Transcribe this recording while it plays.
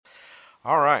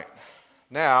All right.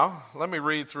 Now, let me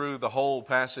read through the whole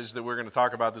passage that we're going to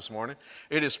talk about this morning.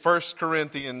 It is 1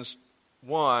 Corinthians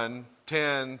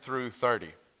 1:10 through 30.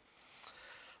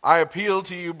 I appeal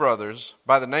to you, brothers,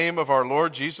 by the name of our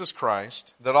Lord Jesus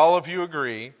Christ, that all of you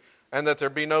agree, and that there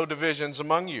be no divisions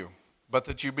among you, but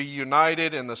that you be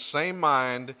united in the same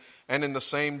mind and in the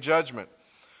same judgment.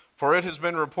 For it has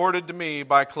been reported to me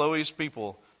by Chloe's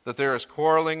people that there is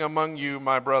quarreling among you,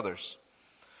 my brothers.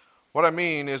 What I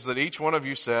mean is that each one of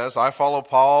you says, I follow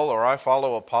Paul, or I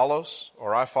follow Apollos,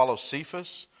 or I follow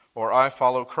Cephas, or I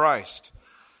follow Christ.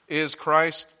 Is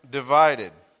Christ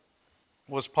divided?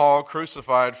 Was Paul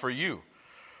crucified for you?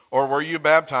 Or were you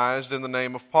baptized in the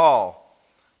name of Paul?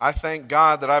 I thank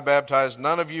God that I baptized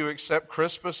none of you except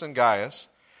Crispus and Gaius,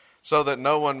 so that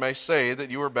no one may say that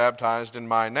you were baptized in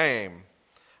my name.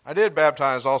 I did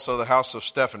baptize also the house of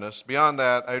Stephanas. Beyond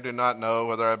that, I do not know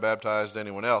whether I baptized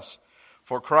anyone else.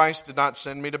 For Christ did not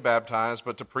send me to baptize,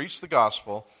 but to preach the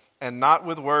gospel, and not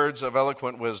with words of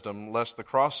eloquent wisdom, lest the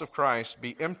cross of Christ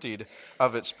be emptied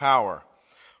of its power.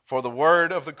 For the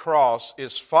word of the cross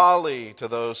is folly to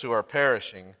those who are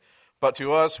perishing, but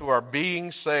to us who are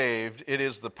being saved, it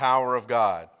is the power of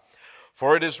God.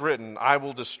 For it is written, I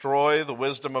will destroy the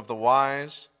wisdom of the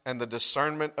wise, and the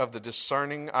discernment of the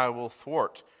discerning I will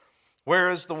thwart.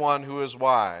 Where is the one who is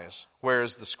wise? Where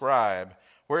is the scribe?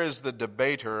 Where is the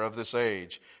debater of this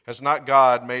age? Has not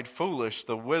God made foolish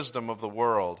the wisdom of the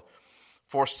world?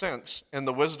 For since, in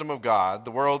the wisdom of God,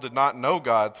 the world did not know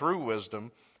God through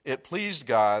wisdom, it pleased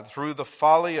God through the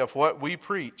folly of what we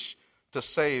preach to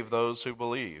save those who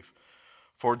believe.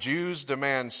 For Jews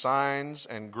demand signs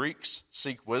and Greeks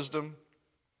seek wisdom,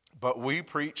 but we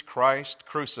preach Christ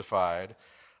crucified,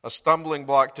 a stumbling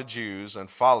block to Jews and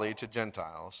folly to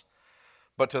Gentiles.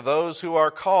 But to those who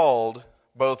are called,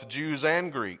 both Jews and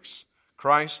Greeks,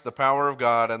 Christ, the power of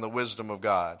God and the wisdom of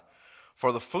God.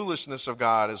 For the foolishness of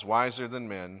God is wiser than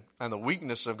men, and the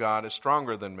weakness of God is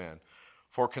stronger than men.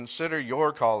 For consider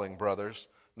your calling, brothers.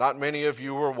 Not many of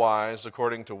you were wise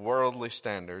according to worldly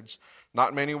standards.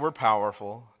 Not many were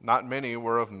powerful. Not many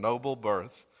were of noble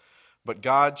birth. But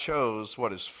God chose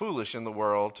what is foolish in the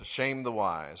world to shame the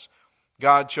wise.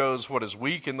 God chose what is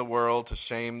weak in the world to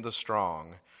shame the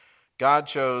strong. God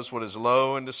chose what is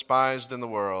low and despised in the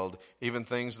world, even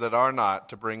things that are not,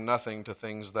 to bring nothing to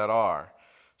things that are,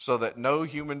 so that no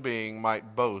human being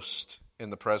might boast in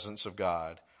the presence of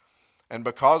God. And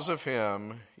because of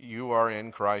him, you are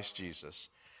in Christ Jesus,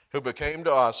 who became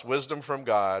to us wisdom from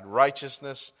God,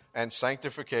 righteousness and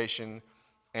sanctification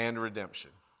and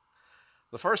redemption.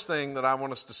 The first thing that I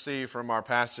want us to see from our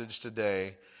passage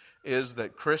today is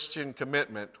that Christian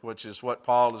commitment, which is what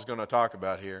Paul is going to talk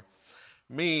about here,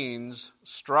 means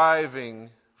striving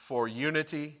for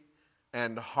unity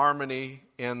and harmony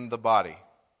in the body.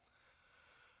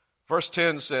 Verse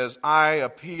 10 says, I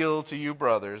appeal to you,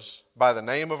 brothers, by the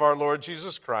name of our Lord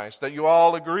Jesus Christ, that you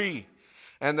all agree,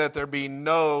 and that there be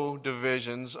no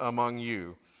divisions among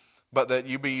you, but that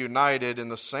you be united in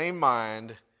the same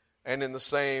mind and in the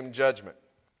same judgment.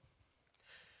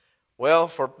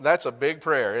 Well, that's a big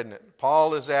prayer, isn't it?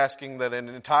 Paul is asking that an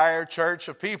entire church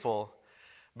of people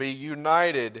be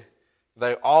united,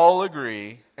 they all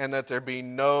agree, and that there be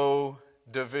no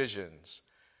divisions.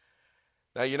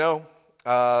 Now,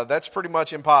 that's pretty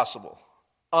much impossible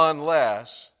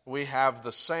unless we have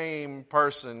the same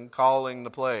person calling the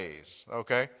plays,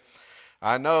 okay?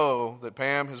 I know that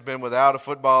Pam has been without a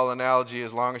football analogy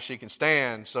as long as she can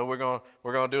stand, so we're going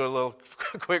to do a little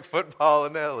quick football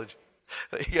analogy.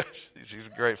 Yes, she's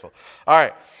grateful. All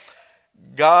right.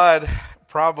 God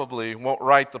probably won't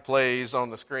write the plays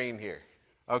on the screen here,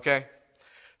 okay?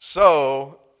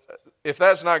 So, if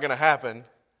that's not going to happen,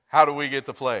 how do we get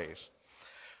the plays?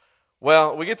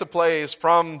 Well, we get the plays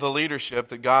from the leadership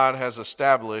that God has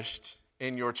established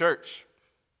in your church.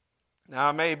 Now,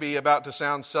 I may be about to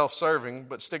sound self-serving,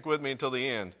 but stick with me until the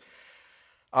end.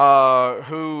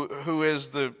 Who is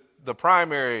the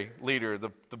primary leader,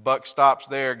 the buck stops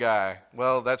there guy?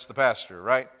 Well, that's the pastor,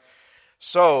 right?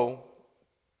 So,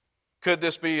 could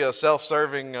this be a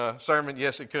self-serving sermon?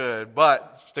 Yes, it could,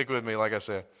 but stick with me, like I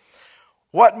said.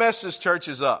 What messes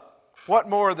churches up? What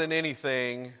more than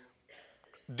anything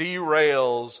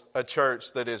derails a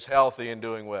church that is healthy and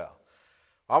doing well?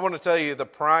 I want to tell you the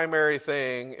primary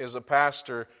thing is a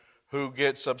pastor who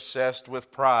gets obsessed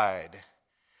with pride.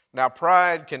 Now,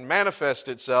 pride can manifest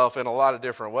itself in a lot of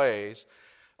different ways.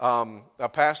 A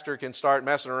pastor can start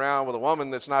messing around with a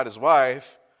woman that's not his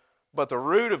wife, but the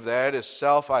root of that is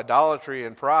self-idolatry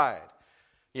and pride.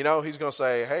 You know, he's going to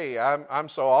say, hey, I'm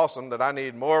so awesome that I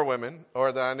need more women,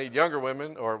 or that I need younger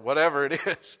women, or whatever it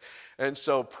is. And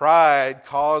so pride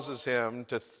causes him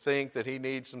to think that he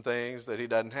needs some things that he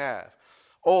doesn't have.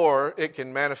 Or it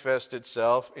can manifest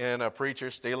itself in a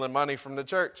preacher stealing money from the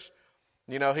church.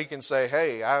 You know, he can say,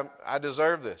 hey, I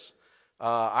deserve this.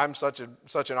 I'm such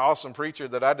an awesome preacher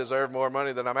that I deserve more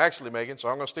money than I'm actually making, so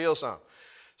I'm going to steal some.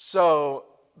 So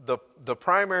the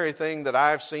primary thing that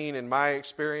I've seen in my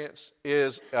experience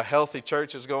is a healthy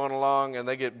church is going along and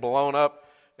they get blown up.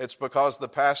 It's because the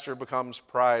pastor becomes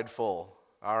prideful.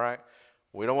 All right?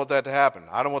 We don't want that to happen.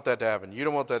 I don't want that to happen. You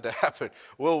don't want that to happen.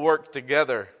 We'll work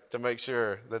together to make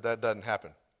sure that that doesn't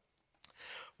happen.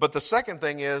 But the second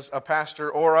thing is a pastor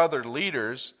or other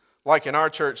leaders, like in our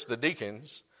church, the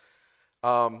deacons,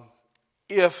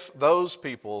 if those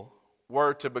people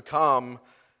were to become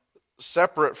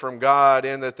separate from God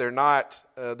in that they're not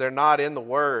in the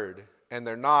Word and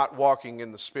they're not walking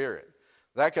in the Spirit,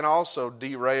 that can also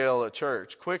derail a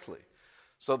church quickly.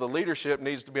 So the leadership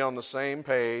needs to be on the same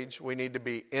page. We need to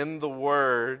be in the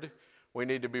Word. We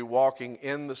need to be walking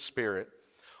in the Spirit.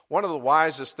 One of the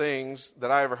wisest things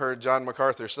that I ever heard John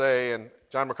MacArthur say, and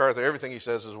John MacArthur, everything he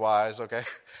says is wise, okay?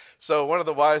 So one of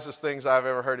the wisest things I've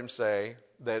ever heard him say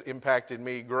that impacted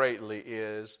me greatly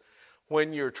is,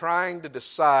 when you're trying to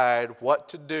decide what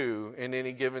to do in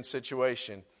any given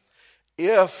situation,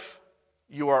 if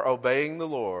you are obeying the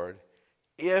Lord,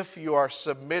 if you are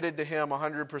submitted to Him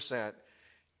 100%,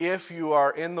 if you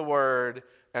are in the Word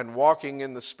and walking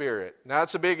in the Spirit. Now,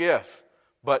 it's a big if,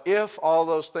 but if all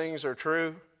those things are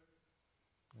true,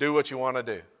 do what you want to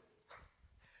do.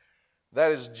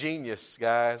 That is genius,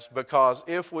 guys, because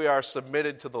if we are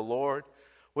submitted to the Lord,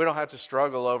 we don't have to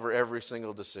struggle over every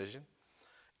single decision.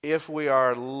 If we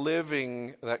are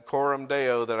living that coram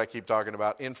Deo that I keep talking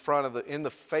about in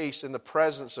the face, in the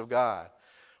presence of God,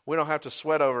 we don't have to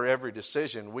sweat over every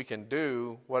decision. We can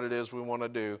do what it is we want to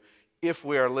do if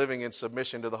we are living in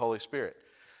submission to the Holy Spirit.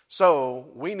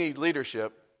 So we need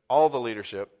leadership, all the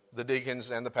leadership, the deacons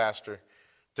and the pastor,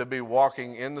 to be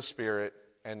walking in the Spirit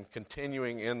and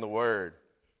continuing in the Word.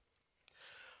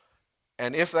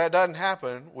 And if that doesn't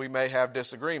happen, we may have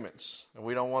disagreements, and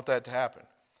we don't want that to happen.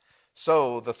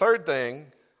 So the third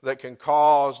thing that can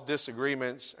cause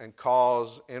disagreements and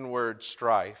cause inward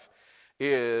strife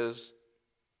is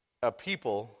a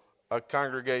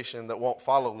congregation that won't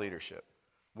follow leadership.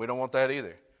 We don't want that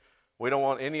either. We don't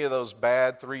want any of those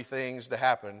bad three things to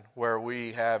happen where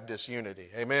we have disunity.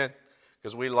 Amen?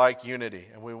 Because we like unity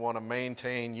and we want to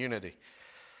maintain unity.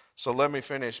 So let me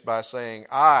finish by saying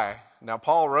now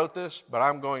Paul wrote this, but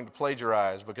I'm going to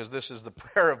plagiarize because this is the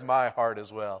prayer of my heart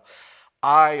as well.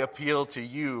 I appeal to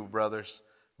you, brothers,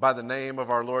 by the name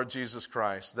of our Lord Jesus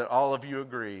Christ, that all of you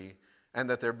agree and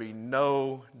that there be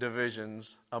no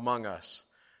divisions among us,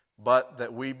 but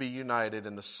that we be united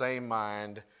in the same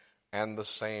mind and the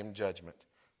same judgment,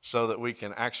 so that we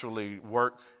can actually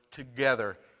work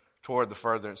together toward the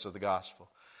furtherance of the gospel.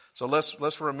 So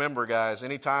let's remember, guys,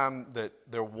 anytime that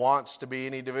there wants to be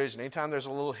any division, anytime there's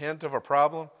a little hint of a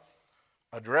problem,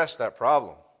 address that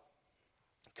problem.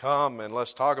 Come and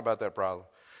let's talk about that problem.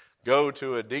 Go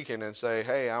to a deacon and say,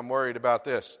 hey, I'm worried about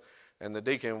this. And the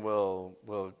deacon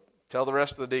will tell the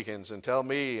rest of the deacons and tell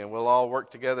me, and we'll all work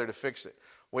together to fix it.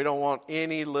 We don't want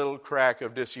any little crack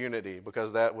of disunity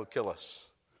because that will kill us.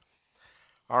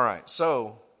 All right,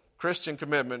 so Christian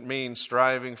commitment means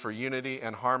striving for unity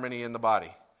and harmony in the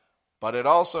body. But it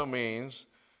also means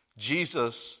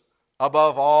Jesus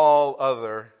above all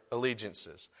other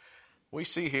allegiances. We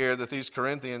see here that these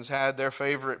Corinthians had their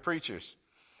favorite preachers.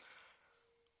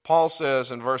 Paul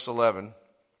says in verse 11,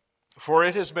 "For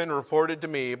it has been reported to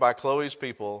me by Chloe's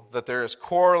people that there is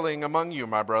quarreling among you,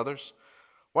 my brothers.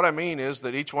 What I mean is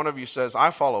that each one of you says,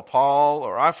 I follow Paul,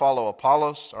 or I follow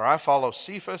Apollos, or I follow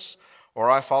Cephas, or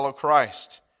I follow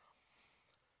Christ.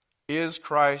 Is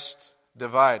Christ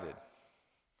divided?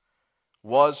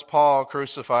 Was Paul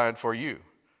crucified for you?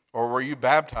 Or were you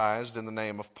baptized in the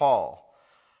name of Paul?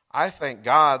 I thank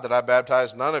God that I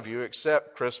baptized none of you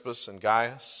except Crispus and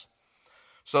Gaius,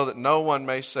 so that no one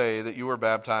may say that you were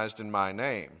baptized in my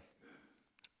name.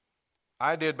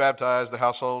 I did baptize the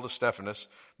household of Stephanas.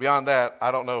 Beyond that,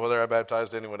 I don't know whether I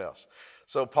baptized anyone else."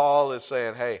 So Paul is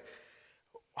saying, hey,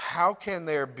 how can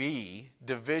there be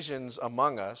divisions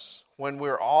among us when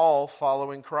we're all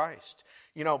following Christ?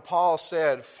 You know, Paul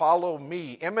said, follow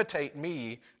me, imitate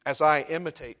me as I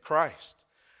imitate Christ.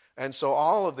 And so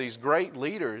all of these great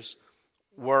leaders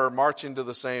were marching to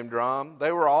the same drum.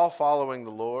 They were all following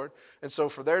the Lord. And so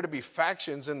for there to be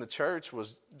factions in the church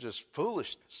was just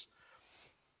foolishness.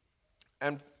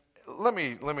 And let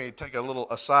me take a little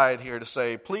aside here to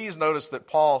say, please notice that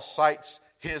Paul cites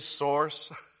his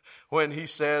source when he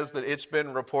says that it's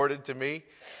been reported to me.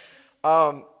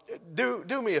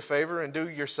 Do me a favor and do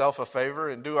yourself a favor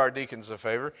and do our deacons a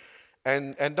favor.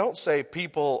 And don't say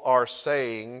people are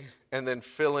saying and then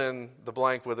fill in the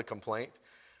blank with a complaint.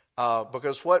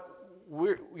 Because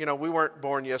we weren't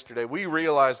born yesterday. We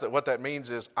realize that what that means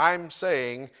is I'm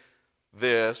saying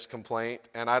this complaint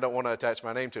and I don't want to attach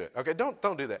my name to it. Okay,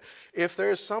 don't do that. If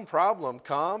there's some problem,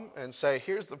 come and say,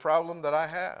 here's the problem that I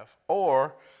have.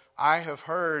 Or I have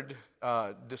heard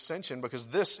dissension because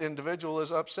this individual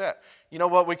is upset. You know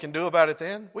what we can do about it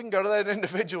then? We can go to that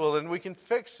individual and we can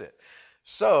fix it.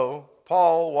 So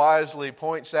Paul wisely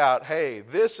points out, hey,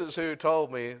 this is who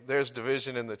told me there's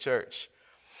division in the church.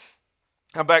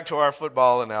 Now back to our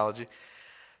football analogy.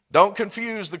 Don't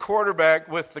confuse the quarterback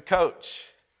with the coach.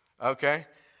 Okay?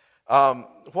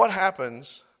 What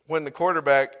happens when the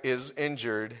quarterback is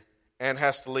injured and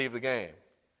has to leave the game?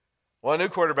 Well, a new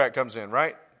quarterback comes in,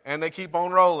 right? And they keep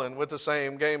on rolling with the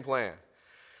same game plan.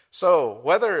 So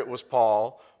whether it was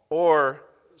Paul or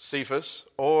Cephas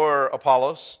or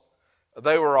Apollos,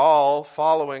 they were all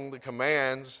following the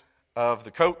commands of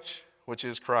the coach, which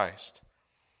is Christ.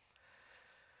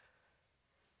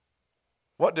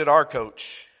 What did our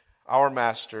coach, our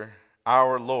master,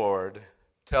 our Lord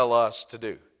tell us to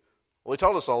do? Well, he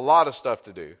told us a lot of stuff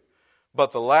to do,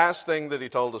 but the last thing that he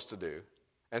told us to do,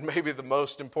 and maybe the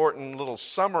most important little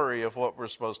summary of what we're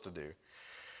supposed to do,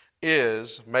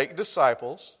 is make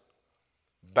disciples,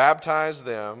 baptize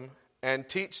them, and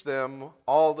teach them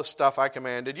all the stuff I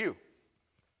commanded you.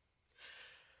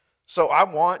 So I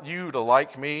want you to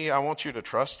like me. I want you to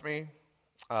trust me.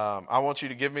 I want you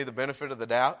to give me the benefit of the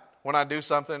doubt. When I do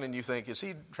something and you think, is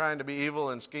he trying to be evil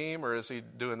and scheme, or is he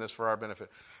doing this for our benefit?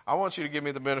 I want you to give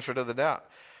me the benefit of the doubt.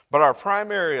 But our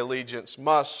primary allegiance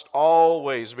must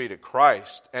always be to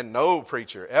Christ and no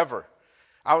preacher ever.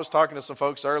 I was talking to some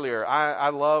folks earlier. I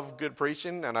love good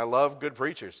preaching and I love good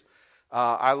preachers.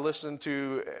 I listen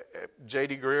to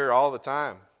J.D. Greear all the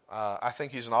time. I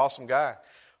think he's an awesome guy.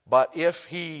 But if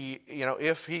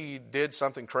he did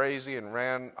something crazy and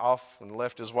ran off and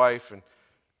left his wife and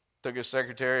took his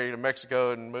secretary to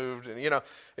Mexico and moved, and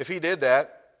if he did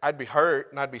that, I'd be hurt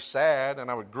and I'd be sad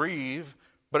and I would grieve,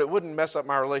 but it wouldn't mess up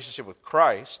my relationship with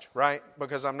Christ, right?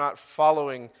 Because I'm not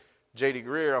following J.D.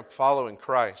 Greear, I'm following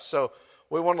Christ. So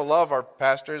we want to love our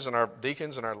pastors and our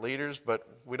deacons and our leaders, but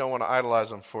we don't want to idolize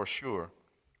them for sure.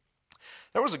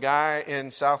 There was a guy in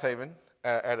South Haven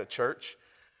at a church,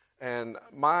 and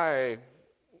my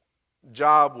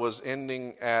job was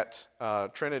ending at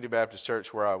Trinity Baptist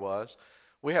Church where I was.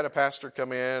 We had a pastor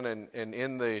come in, and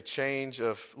in the change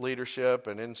of leadership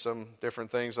and in some different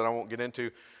things that I won't get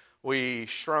into, we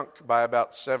shrunk by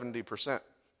about 70%.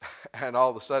 And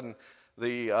all of a sudden,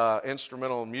 the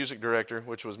instrumental music director,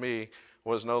 which was me,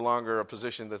 was no longer a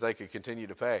position that they could continue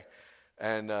to pay.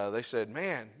 And they said,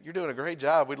 man, you're doing a great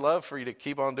job. We'd love for you to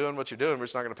keep on doing what you're doing. We're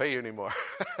just not going to pay you anymore.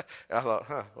 And I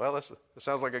thought, well, that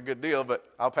sounds like a good deal, but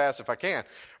I'll pass if I can.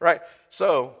 Right?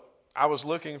 So I was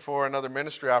looking for another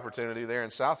ministry opportunity there in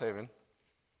South Haven,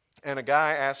 and a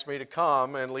guy asked me to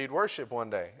come and lead worship one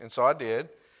day. And so I did.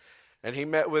 And he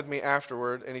met with me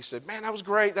afterward, and he said, man, that was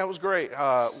great.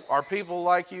 Our people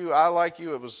like you. I like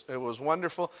you. It was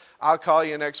wonderful. I'll call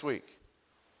you next week.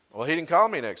 Well, he didn't call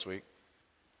me next week.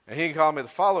 And he called me the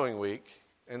following week.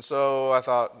 And so I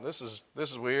thought, this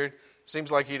is weird. Seems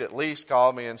like he'd at least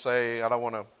call me and say, I don't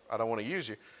want to use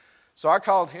you. So I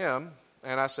called him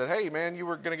and I said, hey man, you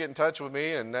were going to get in touch with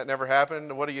me and that never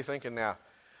happened. What are you thinking now?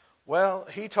 Well,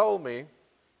 he told me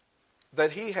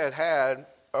that he had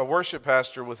a worship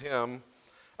pastor with him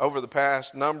over the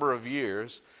past number of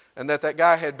years, and that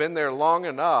guy had been there long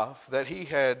enough that he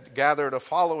had gathered a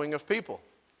following of people.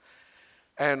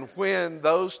 And when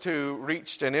those two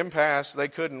reached an impasse they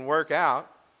couldn't work out,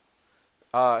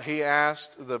 he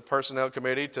asked the personnel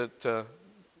committee to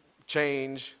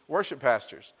change worship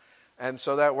pastors. And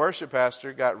so that worship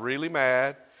pastor got really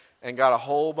mad and got a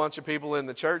whole bunch of people in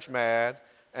the church mad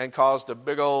and caused a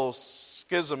big old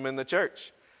schism in the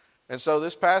church. And so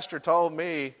this pastor told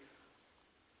me,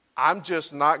 I'm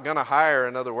just not going to hire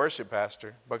another worship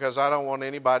pastor because I don't want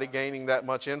anybody gaining that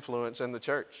much influence in the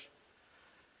church.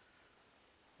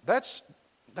 That's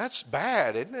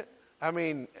bad, isn't it? I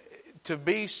mean, to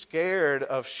be scared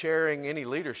of sharing any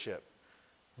leadership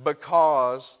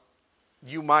because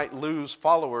you might lose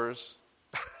followers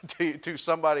to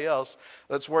somebody else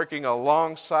that's working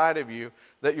alongside of you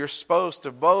that you're supposed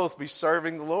to both be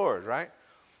serving the Lord, right?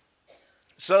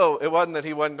 So it wasn't that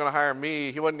he wasn't going to hire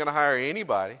me. He wasn't going to hire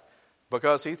anybody.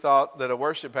 because he thought that a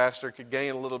worship pastor could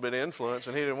gain a little bit of influence,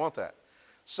 and he didn't want that.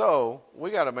 So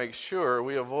we got to make sure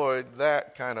we avoid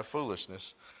that kind of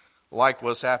foolishness like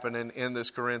what's happening in this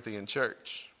Corinthian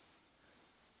church.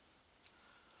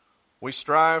 We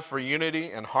strive for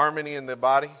unity and harmony in the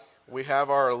body. We have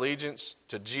our allegiance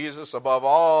to Jesus above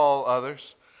all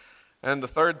others. And the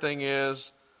third thing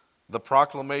is the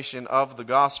proclamation of the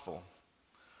gospel.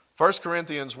 1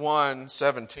 Corinthians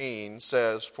 1:17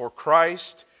 says, "For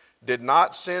Christ did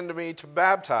not send me to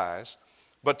baptize,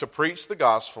 but to preach the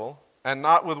gospel, and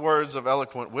not with words of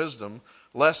eloquent wisdom,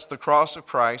 lest the cross of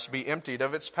Christ be emptied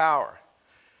of its power."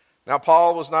 Now,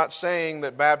 Paul was not saying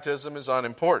that baptism is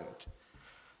unimportant.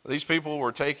 These people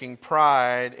were taking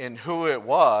pride in who it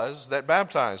was that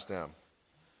baptized them.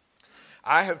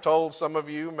 I have told some of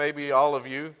you, maybe all of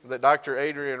you, that Dr.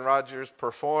 Adrian Rogers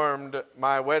performed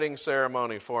my wedding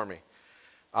ceremony for me.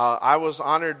 I was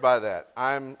honored by that.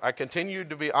 I continue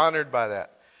to be honored by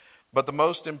that. But the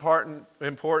most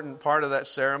important part of that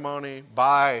ceremony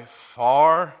by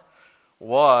far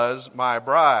was my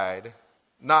bride,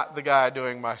 not the guy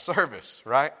doing my service,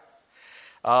 right?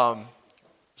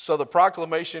 So the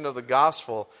proclamation of the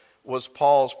gospel was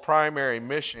Paul's primary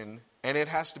mission, and it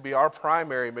has to be our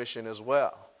primary mission as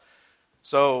well.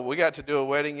 So we got to do a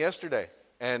wedding yesterday.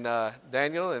 And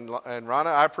Daniel and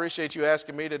Rana, I appreciate you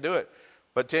asking me to do it.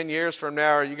 But 10 years from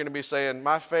now, are you going to be saying,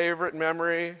 my favorite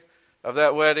memory of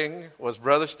that wedding was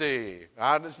Brother Steve?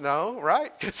 I just know,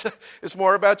 right? It's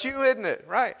more about you, isn't it?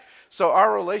 Right? So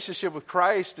our relationship with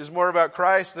Christ is more about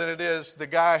Christ than it is the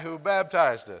guy who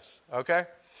baptized us. Okay?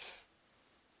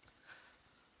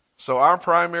 So our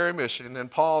primary mission and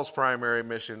Paul's primary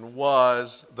mission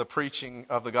was the preaching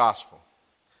of the gospel.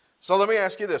 So let me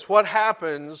ask you this. What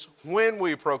happens when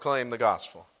we proclaim the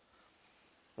gospel?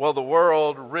 Well, the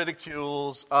world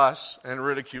ridicules us and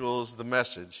ridicules the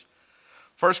message.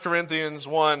 1 Corinthians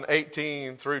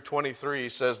 1:18 through 23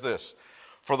 says this,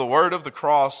 "For the word of the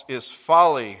cross is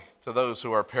folly to those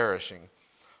who are perishing,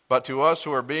 but to us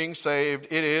who are being saved,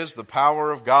 it is the power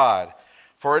of God.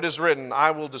 For it is written, I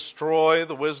will destroy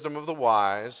the wisdom of the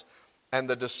wise, and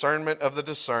the discernment of the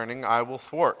discerning I will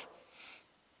thwart.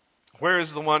 Where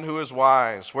is the one who is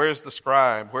wise? Where is the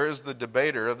scribe? Where is the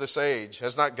debater of this age?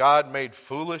 Has not God made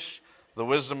foolish the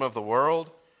wisdom of the world?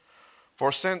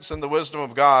 For since in the wisdom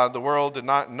of God the world did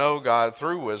not know God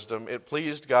through wisdom, it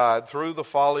pleased God through the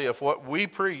folly of what we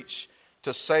preach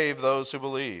to save those who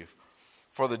believe.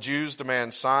 For the Jews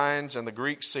demand signs and the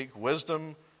Greeks seek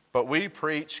wisdom, but we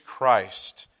preach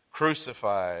Christ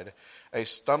crucified, a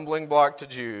stumbling block to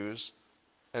Jews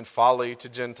and folly to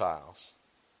Gentiles."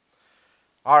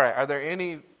 All right, are there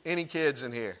any kids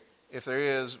in here? If there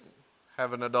is,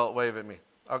 have an adult wave at me.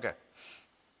 Okay.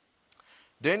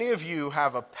 Do any of you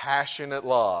have a passionate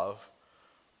love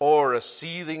or a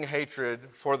seething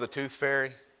hatred for the tooth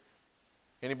fairy?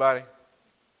 Anybody?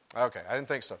 Okay, I didn't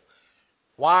think so.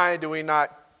 Why do we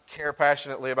not care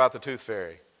passionately about the tooth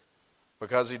fairy?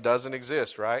 Because he doesn't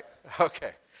exist, right?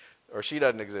 Okay. Or she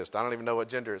doesn't exist. I don't even know what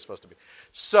gender it's supposed to be.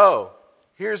 So,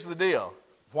 here's the deal.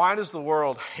 Why does the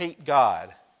world hate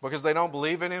God? Because they don't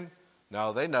believe in him?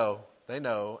 No, they know,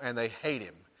 and they hate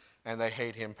him. And they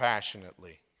hate him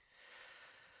passionately.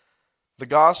 The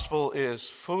gospel is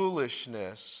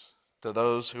foolishness to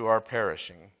those who are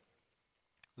perishing.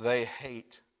 They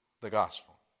hate the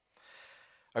gospel.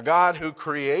 A God who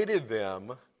created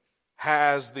them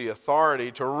has the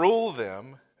authority to rule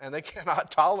them, and they cannot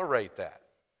tolerate that.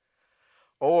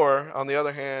 Or, on the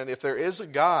other hand, if there is a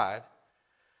God,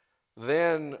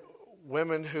 then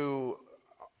women who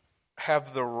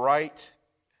have the right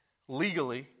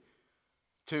legally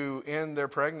to end their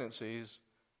pregnancies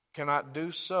cannot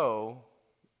do so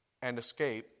and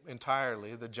escape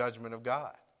entirely the judgment of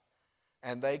God.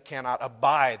 And they cannot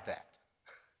abide that.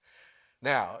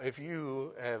 Now, if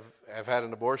you have had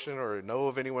an abortion or know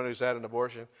of anyone who's had an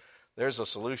abortion, there's a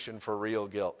solution for real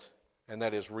guilt, and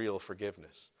that is real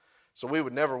forgiveness. So we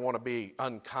would never want to be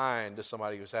unkind to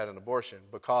somebody who's had an abortion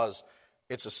because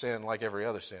it's a sin like every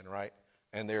other sin, right?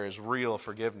 And there is real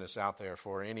forgiveness out there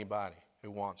for anybody who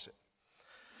wants it.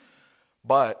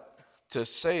 But to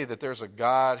say that there's a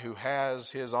God who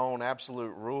has his own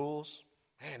absolute rules,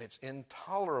 man, it's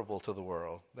intolerable to the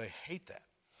world. They hate that.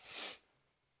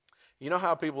 You know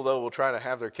how people, though, will try to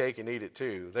have their cake and eat it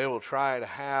too? They will try to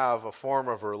have a form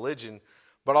of religion,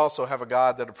 but also have a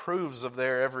God that approves of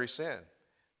their every sin.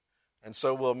 And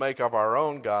so we'll make up our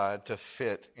own God to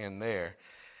fit in there.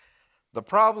 The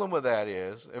problem with that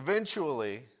is,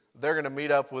 eventually, they're going to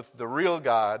meet up with the real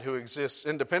God who exists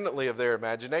independently of their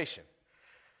imagination.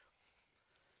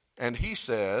 And he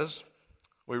says,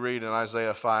 we read in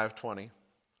Isaiah 5:20,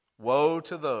 Woe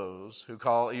to those who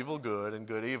call evil good and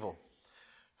good evil,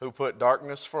 who put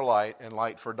darkness for light and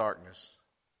light for darkness,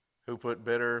 who put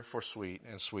bitter for sweet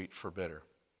and sweet for bitter.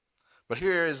 But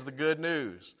here is the good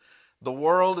news. The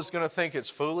world is going to think it's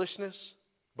foolishness,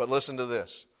 but listen to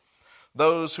this.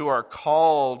 Those who are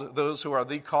called, those who are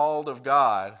the called of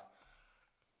God,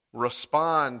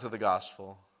 respond to the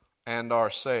gospel and are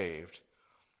saved.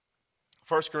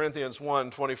 1 Corinthians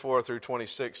 1:24 through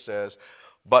 26 says,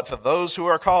 "But to those who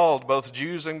are called, both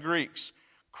Jews and Greeks,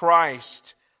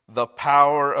 Christ, the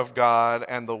power of God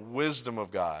and the wisdom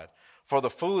of God. For the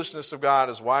foolishness of God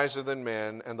is wiser than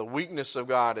men, and the weakness of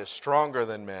God is stronger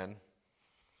than men.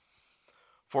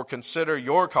 For consider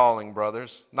your calling,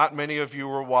 brothers. Not many of you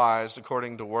were wise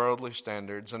according to worldly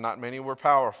standards, and not many were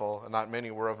powerful, and not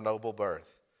many were of noble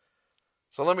birth."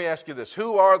 So let me ask you this.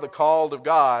 Who are the called of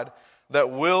God that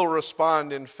will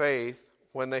respond in faith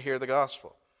when they hear the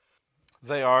gospel?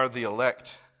 They are the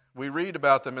elect. We read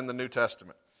about them in the New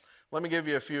Testament. Let me give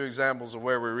you a few examples of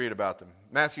where we read about them.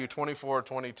 Matthew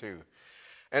 24:22.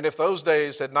 "And if those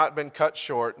days had not been cut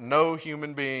short, no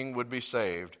human being would be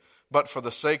saved. But for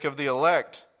the sake of the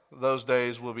elect, those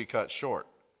days will be cut short."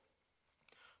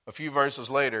 A few verses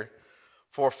later,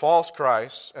 "For false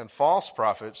Christs and false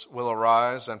prophets will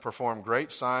arise and perform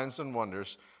great signs and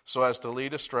wonders, so as to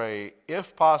lead astray,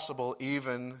 if possible,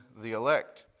 even the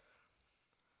elect."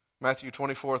 Matthew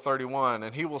 24:31,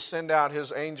 "And he will send out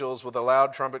his angels with a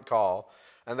loud trumpet call,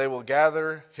 and they will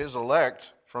gather his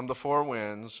elect from the four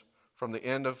winds, from the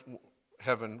end of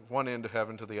heaven, one end of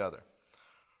heaven to the other."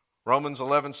 Romans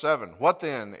 11:7, "What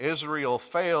then? Israel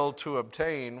failed to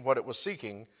obtain what it was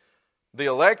seeking. The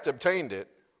elect obtained it,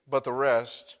 but the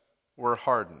rest were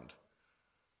hardened."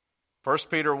 1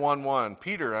 Peter 1:1,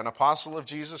 "Peter, an apostle of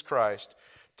Jesus Christ,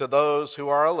 to those who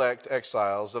are elect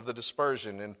exiles of the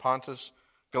dispersion in Pontus,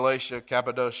 Galatia,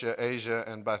 Cappadocia, Asia,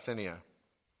 and Bithynia."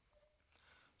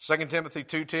 2 Timothy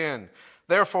 2:10,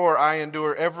 "Therefore I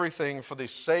endure everything for the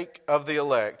sake of the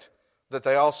elect, that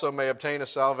they also may obtain a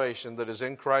salvation that is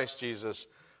in Christ Jesus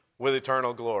with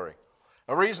eternal glory."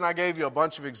 A reason I gave you a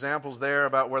bunch of examples there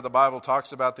about where the Bible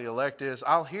talks about the elect is,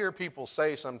 I'll hear people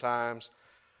say sometimes,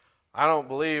 "I don't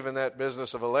believe in that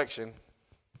business of election."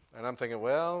 And I'm thinking,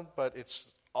 well, but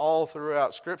it's all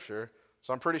throughout Scripture,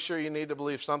 so I'm pretty sure you need to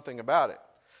believe something about it.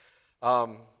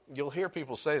 You'll hear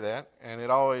people say that, and it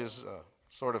always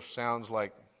sort of sounds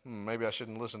like, maybe I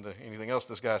shouldn't listen to anything else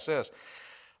this guy says.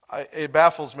 It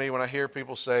baffles me when I hear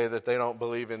people say that they don't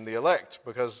believe in the elect,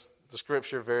 because the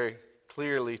Scripture very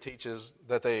clearly teaches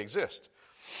that they exist.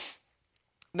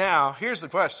 Now, here's the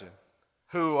question.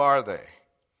 Who are they?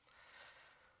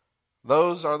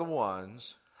 Those are the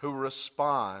ones who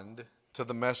respond to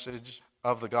the message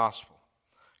of the gospel.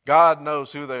 God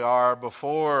knows who they are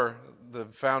before the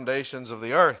foundations of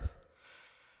the earth.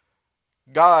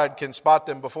 God can spot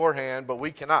them beforehand, but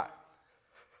we cannot.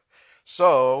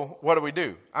 So, what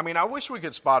do? I mean, I wish we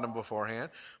could spot them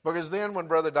beforehand, because then when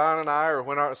Brother Don and I, or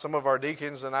when some of our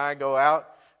deacons and I go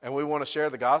out and we want to share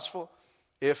the gospel,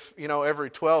 if, every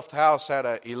 12th house had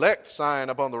an elect sign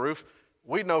up on the roof,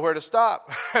 we'd know where to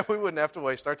stop. We wouldn't have to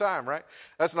waste our time, right?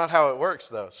 That's not how it works,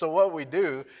 though. So what we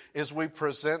do is we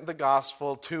present the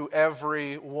gospel to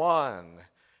everyone,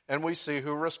 and we see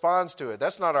who responds to it.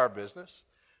 That's not our business.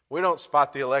 We don't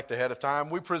spot the elect ahead of time.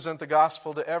 We present the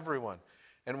gospel to everyone,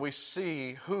 and we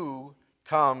see who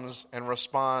comes and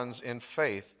responds in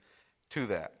faith to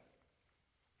that.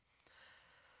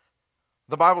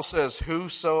 The Bible says,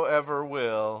 "Whosoever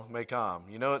will may come."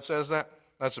 You know it says that?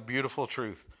 That's a beautiful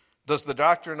truth. Does the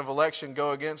doctrine of election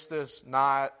go against this?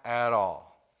 Not at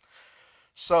all.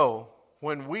 So,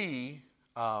 when we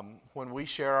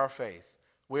share our faith,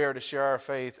 we are to share our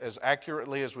faith as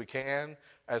accurately as we can,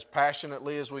 as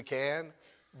passionately as we can.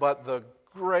 But the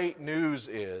great news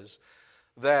is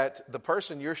that the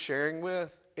person you're sharing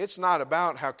with, it's not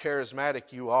about how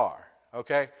charismatic you are,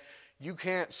 okay? You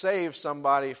can't save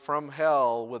somebody from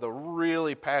hell with a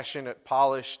really passionate,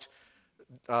 polished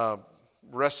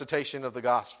recitation of the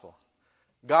gospel.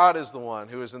 God is the one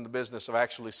who is in the business of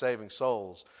actually saving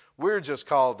souls. We're just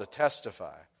called to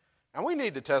testify. And we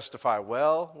need to testify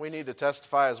well. We need to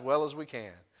testify as well as we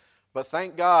can. But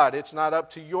thank God it's not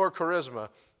up to your charisma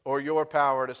or your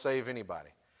power to save anybody.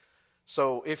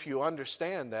 So if you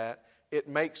understand that, it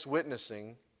makes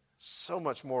witnessing so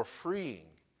much more freeing.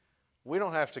 We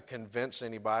don't have to convince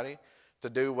anybody to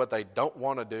do what they don't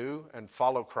want to do and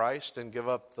follow Christ and give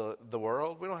up the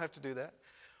world. We don't have to do that.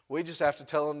 We just have to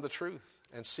tell them the truth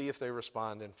and see if they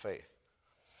respond in faith.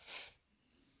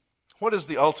 What is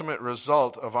the ultimate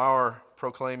result of our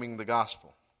proclaiming the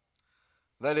gospel?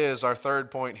 That is our third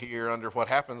point here under what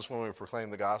happens when we proclaim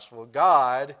the gospel.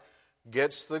 God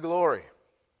gets the glory.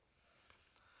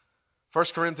 1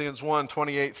 Corinthians 1,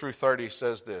 28 through 30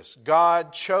 says this: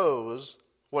 God chose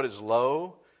what is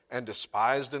low and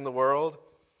despised in the world,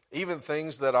 even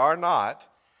things that are not,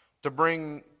 to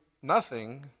bring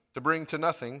to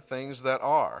nothing things that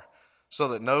are, so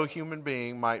that no human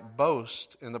being might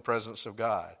boast in the presence of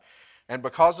God. And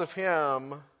because of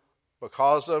him,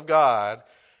 because of God,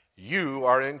 you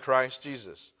are in Christ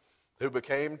Jesus, who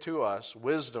became to us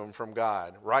wisdom from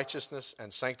God, righteousness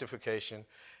and sanctification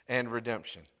and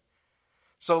redemption.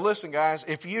 So listen, guys,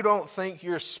 if you don't think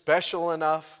you're special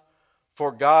enough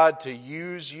for God to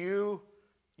use you,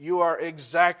 you are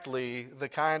exactly the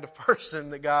kind of person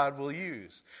that God will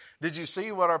use. Did you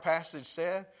see what our passage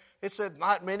said? It said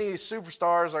not many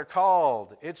superstars are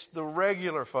called. It's the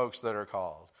regular folks that are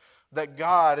called, that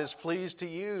God is pleased to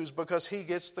use because he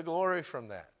gets the glory from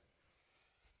that.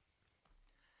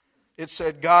 It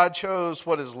said God chose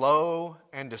what is low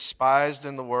and despised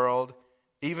in the world,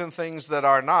 even things that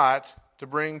are not, to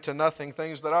bring to nothing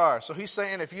things that are. So he's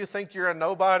saying if you think you're a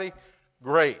nobody,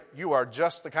 great. You are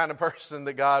just the kind of person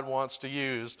that God wants to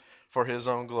use for his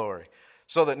own glory,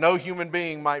 so that no human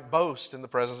being might boast in the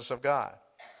presence of God.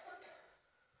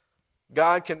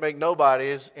 God can make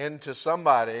nobodies into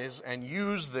somebodies and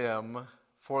use them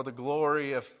for the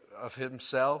glory of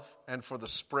himself and for the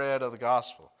spread of the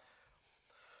gospel.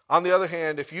 On the other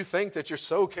hand, if you think that you're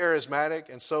so charismatic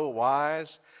and so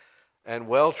wise and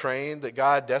well-trained that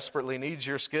God desperately needs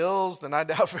your skills, then I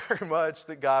doubt very much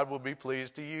that God will be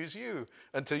pleased to use you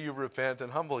until you repent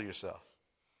and humble yourself.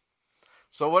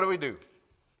 So what do we do?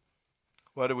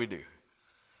 What do we do?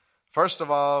 First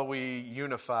of all, we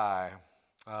unify.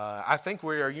 I think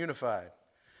we are unified.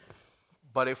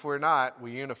 But if we're not,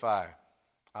 we unify.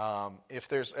 If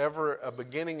there's ever a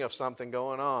beginning of something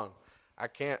going on, I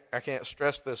can't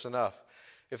stress this enough.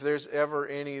 If there's ever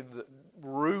any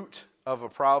root of a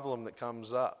problem that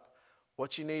comes up,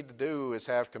 what you need to do is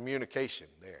have communication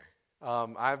there.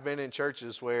 I've been in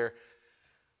churches where,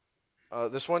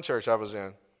 this one church I was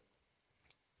in,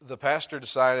 the pastor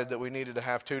decided that we needed to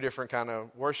have two different kind of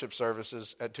worship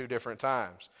services at two different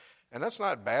times. And that's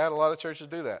not bad. A lot of churches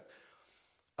do that.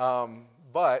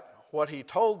 But what he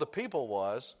told the people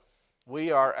was,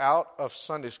 we are out of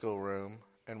Sunday school room,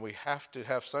 and we have to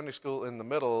have Sunday school in the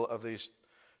middle of these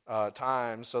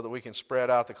times so that we can spread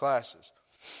out the classes.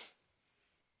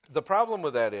 The problem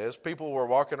with that is people were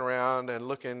walking around and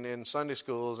looking in Sunday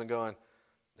schools and going,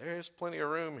 there's plenty of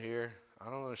room here. I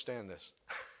don't understand this.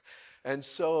 And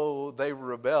so they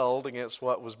rebelled against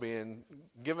what was being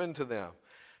given to them.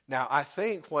 Now, I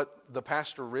think what the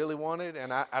pastor really wanted,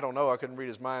 and I don't know, I couldn't read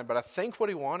his mind, but I think what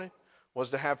he wanted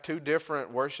was to have two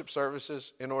different worship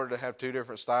services in order to have two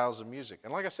different styles of music.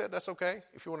 And like I said, that's okay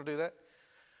if you want to do that.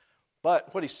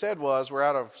 But what he said was, we're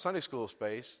out of Sunday school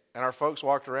space, and our folks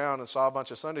walked around and saw a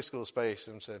bunch of Sunday school space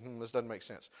and said, this doesn't make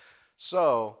sense.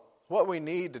 So what we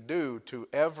need to do to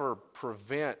ever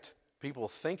prevent people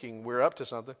thinking we're up to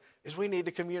something is we need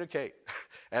to communicate.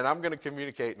 And I'm going to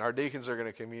communicate, and our deacons are going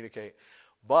to communicate.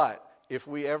 But if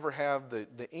we ever have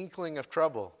the inkling of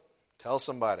trouble, tell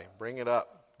somebody, bring it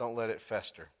up, don't let it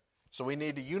fester. So we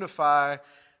need to unify,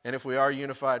 and if we are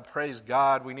unified, praise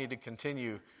God, we need to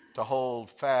continue to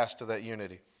hold fast to that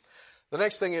unity. The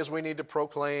next thing is we need to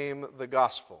proclaim the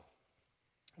gospel.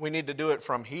 We need to do it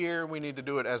from here, we need to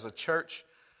do it as a church,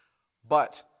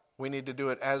 but we need to do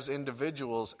it as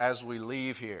individuals as we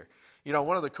leave here. You know,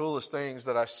 one of the coolest things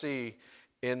that I see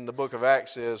in the book of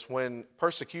Acts is when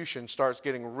persecution starts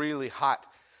getting really hot,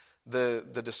 the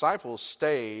disciples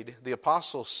stayed, the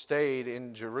apostles stayed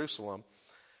in Jerusalem,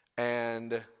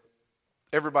 and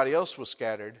everybody else was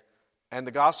scattered, and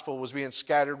the gospel was being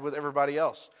scattered with everybody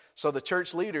else. So the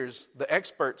church leaders, the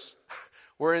experts,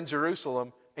 were in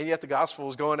Jerusalem, and yet the gospel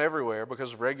was going everywhere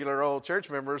because regular old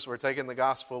church members were taking the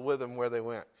gospel with them where they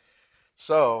went.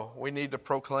 So we need to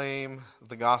proclaim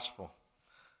the gospel.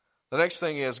 The next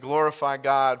thing is glorify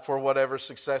God for whatever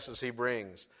successes he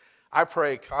brings. I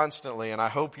pray constantly, and I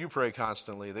hope you pray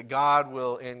constantly, that God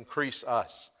will increase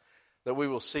us, that we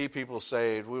will see people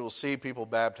saved, we will see people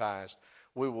baptized,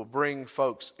 we will bring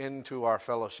folks into our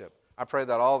fellowship. I pray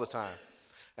that all the time.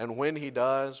 And when he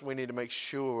does, we need to make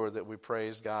sure that we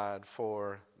praise God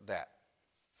for that.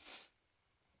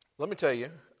 Let me tell you,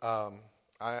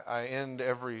 I end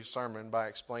every sermon by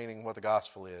explaining what the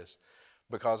gospel is,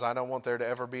 because I don't want there to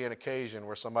ever be an occasion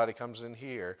where somebody comes in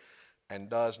here and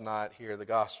does not hear the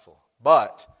gospel.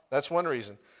 But that's one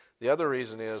reason. The other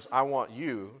reason is I want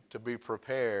you to be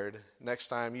prepared next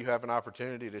time you have an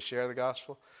opportunity to share the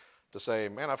gospel, to say,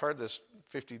 man, I've heard this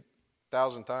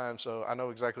 50,000 times, so I know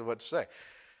exactly what to say.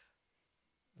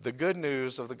 The good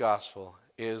news of the gospel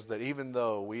is that even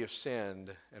though we have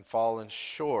sinned and fallen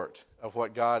short of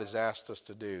what God has asked us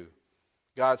to do,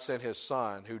 God sent His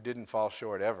Son, who didn't fall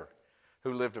short ever,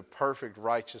 who lived a perfect,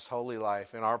 righteous, holy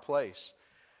life in our place.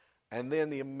 And then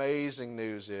the amazing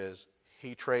news is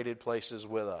He traded places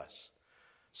with us.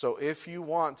 So if you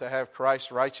want to have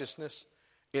Christ's righteousness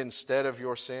instead of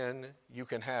your sin, you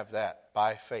can have that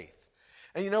by faith.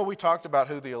 And we talked about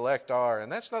who the elect are,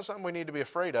 and that's not something we need to be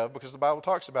afraid of because the Bible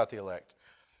talks about the elect.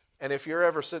 And if you're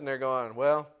ever sitting there going,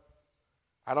 well,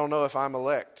 I don't know if I'm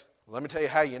elect, let me tell you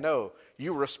how you know.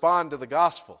 You respond to the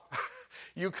gospel.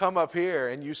 You come up here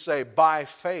and you say, by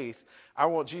faith, I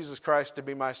want Jesus Christ to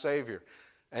be my Savior.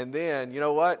 And then, you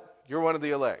know what? You're one of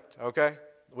the elect, okay?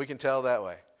 We can tell that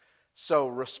way. So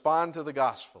respond to the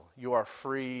gospel. You are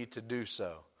free to do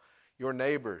so. Your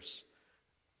neighbors,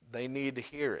 they need to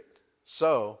hear it.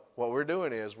 So what we're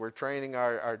doing is we're training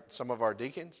some of our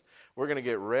deacons. We're going to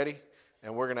get ready,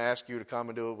 and we're going to ask you to come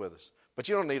and do it with us. But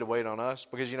you don't need to wait on us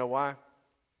because you know why?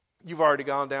 You've already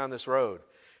gone down this road.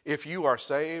 If you are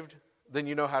saved, then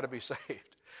you know how to be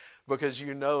saved because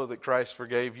you know that Christ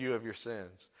forgave you of your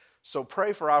sins. So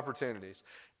pray for opportunities.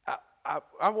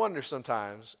 I wonder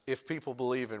sometimes if people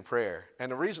believe in prayer.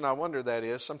 And the reason I wonder that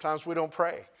is sometimes we don't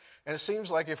pray. And it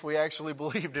seems like if we actually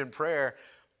believed in prayer,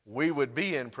 we would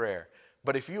be in prayer.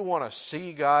 But if you want to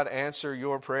see God answer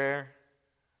your prayer,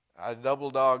 I double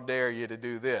dog dare you to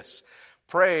do this.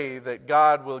 Pray that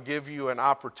God will give you an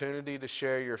opportunity to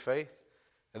share your faith,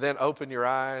 and then open your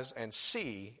eyes and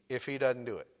see if He doesn't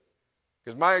do it.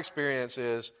 Because my experience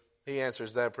is He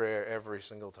answers that prayer every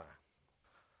single time.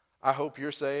 I hope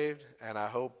you're saved, and I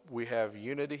hope we have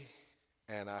unity,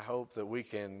 and I hope that we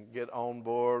can get on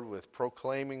board with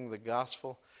proclaiming the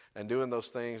gospel and doing those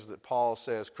things that Paul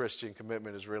says Christian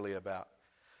commitment is really about.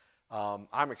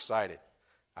 I'm excited.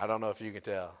 I don't know if you can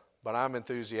tell, but I'm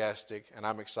enthusiastic and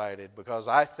I'm excited because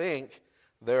I think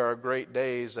there are great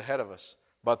days ahead of us.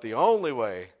 But the only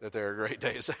way that there are great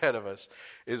days ahead of us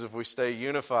is if we stay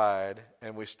unified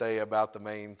and we stay about the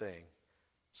main thing.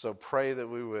 So pray that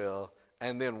we will,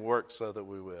 and then work so that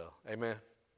we will. Amen.